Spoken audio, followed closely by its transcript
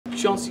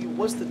Chauncey,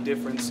 what's the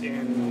difference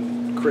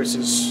in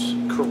Chris's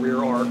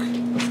career arc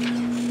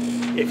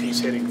if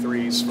he's hitting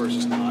threes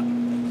versus not?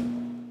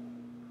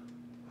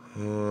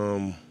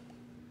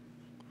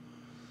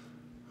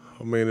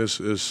 I mean,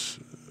 it's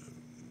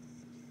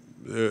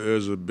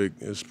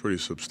pretty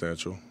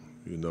substantial,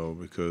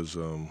 because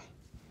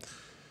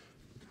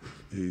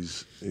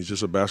he's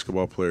just a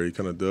basketball player. He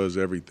kind of does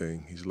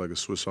everything. He's like a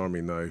Swiss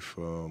Army knife,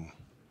 and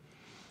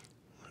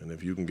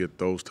if you can get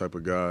those type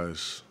of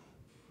guys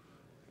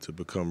to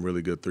become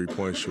really good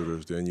three-point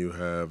shooters, then you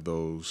have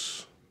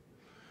those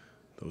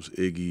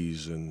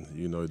Iggies, and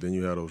then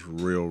you have those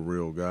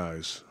real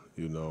guys,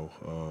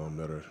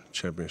 that are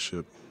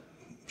championship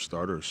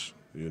starters,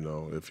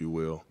 if you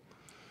will.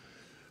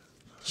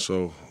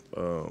 So,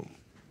 I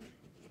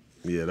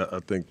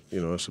think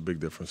it's a big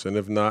difference. And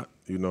if not,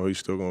 he's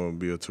still going to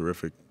be a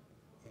terrific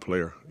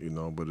player,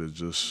 But it's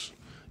just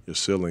your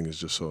ceiling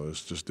is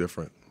it's just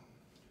different.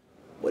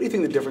 What do you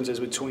think the difference is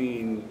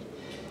between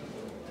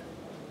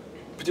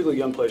particularly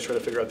young players trying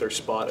to figure out their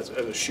spot as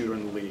a shooter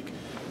in the league?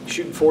 He's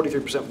shooting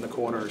 43% from the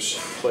corners,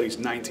 but he's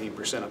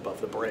 19%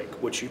 above the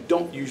break, which you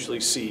don't usually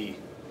see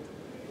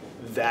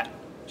that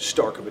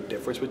stark of a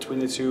difference between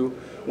the two.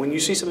 When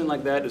you see something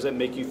like that, does that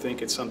make you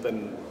think it's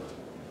something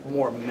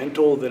more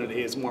mental than it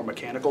is more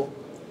mechanical?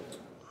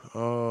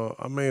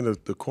 I mean,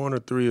 the corner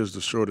three is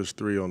the shortest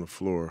three on the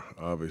floor,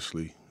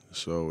 obviously.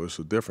 So it's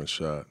a different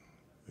shot,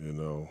 and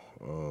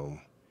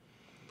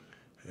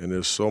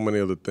there's so many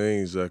other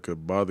things that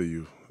could bother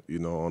you,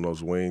 on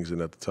those wings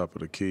and at the top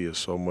of the key. It's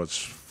so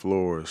much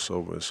floor,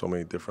 so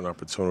many different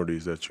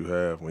opportunities that you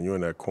have when you're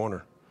in that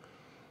corner.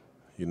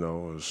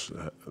 Most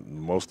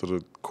of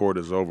the court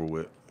is over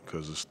with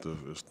because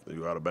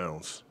you're out of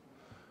bounds.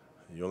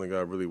 You only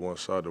got really one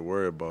side to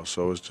worry about.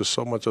 So it's just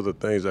so much other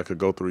things that could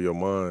go through your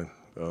mind,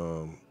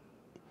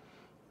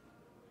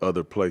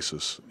 other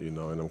places, in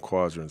them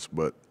quadrants.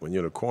 But when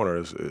you're in the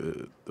corner,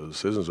 the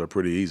decisions are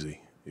pretty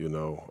easy.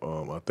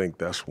 I think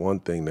that's one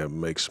thing that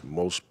makes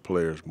most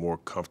players more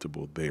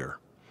comfortable there,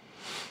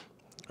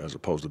 as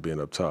opposed to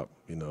being up top.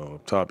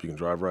 Up top you can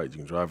drive right, you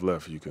can drive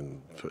left, you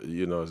can,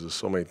 there's just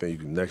so many things you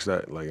can next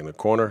that. Like in the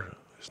corner,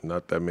 there's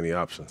not that many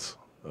options.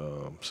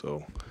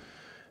 So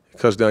it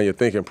cuts down your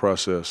thinking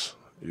process,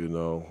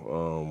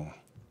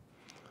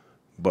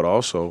 but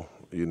also,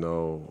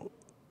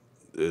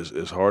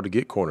 it's hard to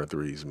get corner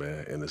threes,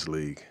 man, in this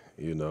league,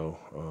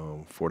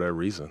 for that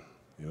reason.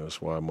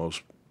 That's why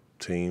most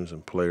teams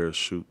and players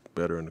shoot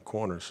better in the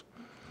corners.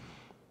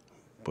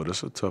 But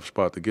it's a tough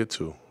spot to get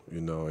to,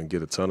 and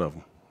get a ton of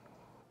them.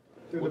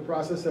 Through the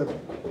process of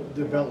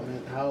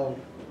development, how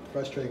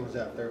frustrating was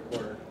that third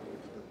quarter?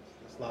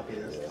 The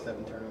sloppiness, the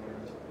 7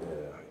 turnovers.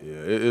 Yeah,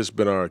 it's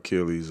been our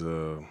Achilles.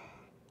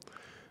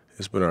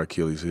 It's been our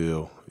Achilles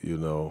heel.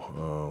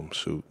 I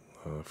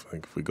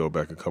think if we go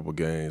back a couple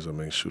games,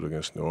 shoot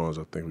against New Orleans,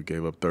 I think we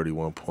gave up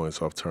 31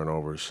 points off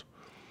turnovers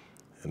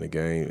in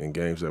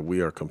games that we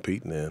are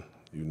competing in.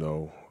 I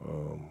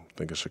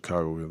think in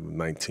Chicago we have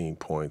 19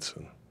 points,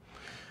 and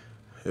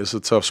it's a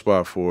tough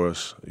spot for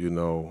us.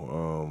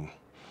 And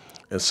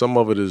some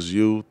of it is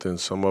youth, and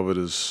some of it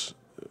is,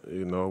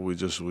 we're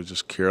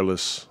just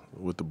careless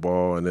with the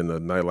ball. And then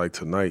a night like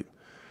tonight,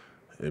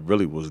 it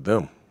really was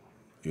them.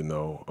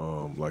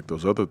 Like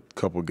those other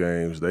couple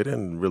games, they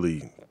didn't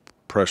really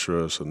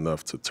pressure us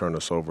enough to turn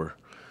us over.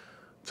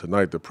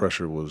 Tonight, the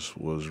pressure was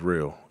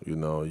real. You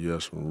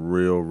had some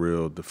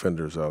real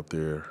defenders out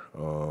there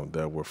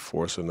that were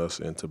forcing us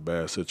into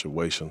bad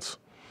situations.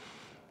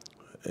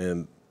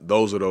 And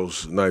those are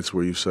those nights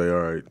where you say,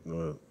 all right,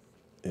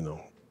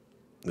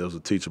 those are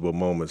teachable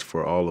moments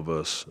for all of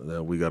us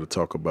that we got to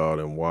talk about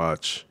and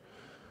watch.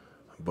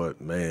 But,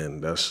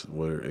 man, that's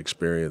where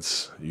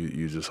experience,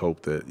 you just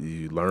hope that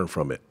you learn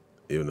from it,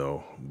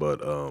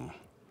 But,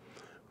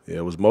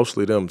 it was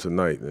mostly them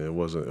tonight, and it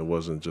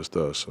wasn't just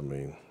us.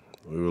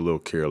 We were a little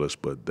careless,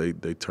 but they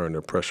turned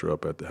their pressure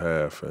up at the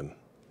half, and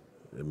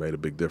it made a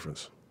big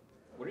difference.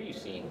 What are you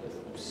seeing with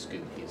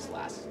Scoot these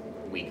last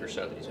week or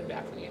so that he's been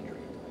back from the injury?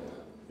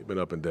 He's been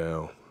up and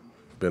down.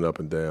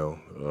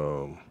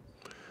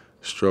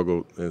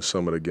 Struggled in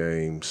some of the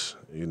games,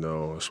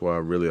 That's why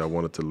I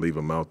wanted to leave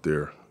him out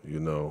there,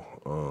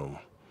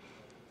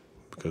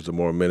 because the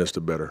more minutes,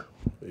 the better,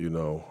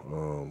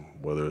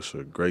 Whether it's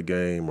a great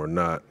game or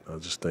not, I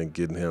just think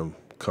getting him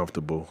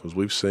comfortable, because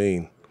we've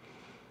seen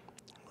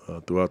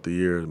throughout the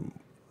year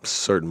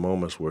certain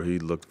moments where he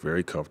looked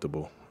very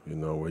comfortable,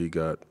 where he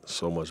got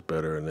so much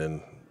better, and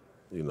then,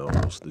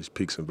 these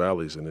peaks and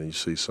valleys, and then you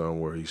see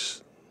some where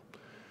he's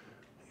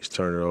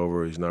turning it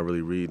over. He's not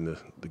really reading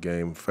the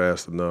game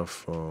fast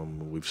enough.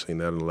 We've seen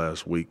that in the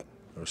last week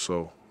or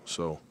so.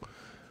 So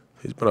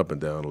he's been up and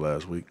down the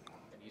last week.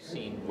 Have you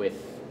seen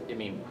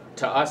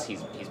to us,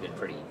 he's been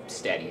pretty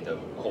steady the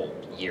whole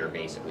year,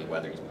 basically,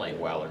 whether he's playing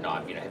well or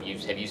not. Have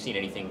you seen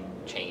anything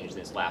change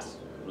this last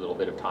little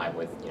bit of time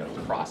with,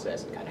 his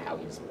process and kind of how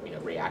he's,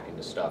 reacting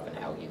to stuff and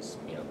how he's,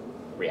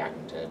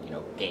 reacting to,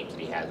 games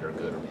that he has that are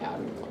good or bad?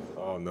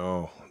 Oh,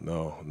 no,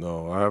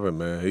 I haven't,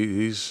 man.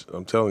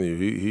 I'm telling you,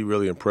 he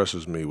really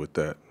impresses me with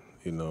that.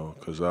 you know,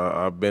 because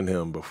I've been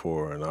him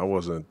before, and I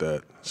wasn't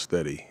that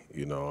steady.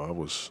 You know, I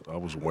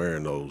was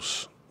wearing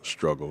those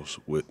struggles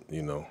with,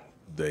 you know,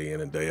 day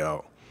in and day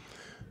out.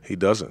 He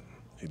doesn't.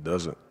 He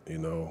doesn't. You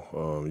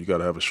know, you got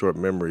to have a short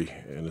memory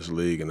in this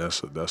league, and it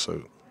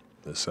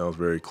sounds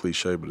very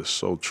cliche, but it's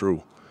so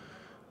true.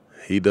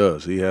 He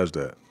does. He has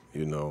that.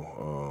 You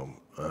know,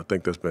 I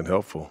think that's been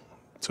helpful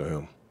to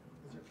him.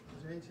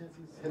 Is there any chance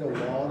he's hit a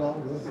wall at all?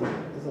 Because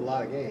this is a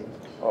lot of games.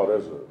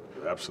 Oh,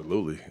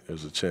 absolutely.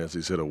 There's a chance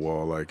he's hit a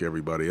wall like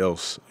everybody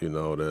else. You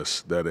know,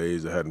 that's that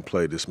age that hadn't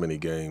played this many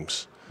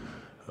games.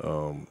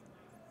 And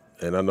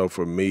I know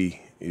for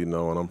me, you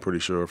know, and I'm pretty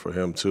sure for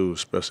him too,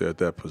 especially at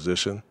that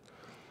position,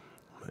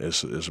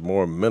 it's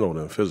more mental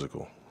than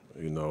physical.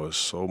 You know, it's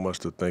so much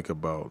to think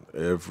about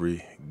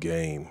every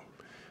game.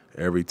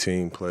 Every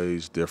team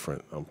plays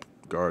different. I'm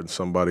guarding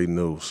somebody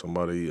new.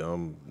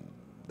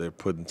 They're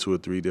putting 2 or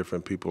 3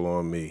 different people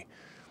on me.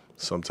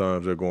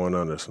 Sometimes they're going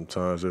under.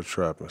 Sometimes they're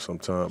trapping.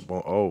 Sometimes,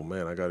 oh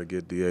man, I got to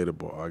get DA the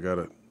ball.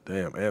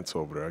 Damn, Ant's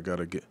over there. I got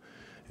to get.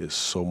 It's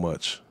so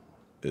much.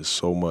 It's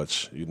so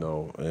much, you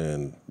know,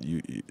 and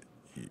you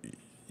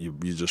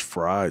just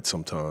fried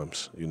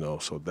sometimes, you know.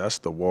 So that's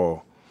the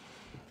wall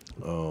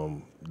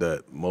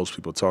that most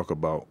people talk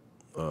about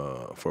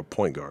for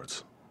point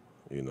guards.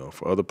 You know,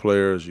 for other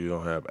players, you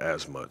don't have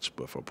as much,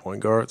 but for point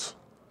guards,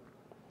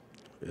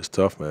 it's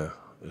tough, man.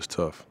 It's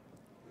tough.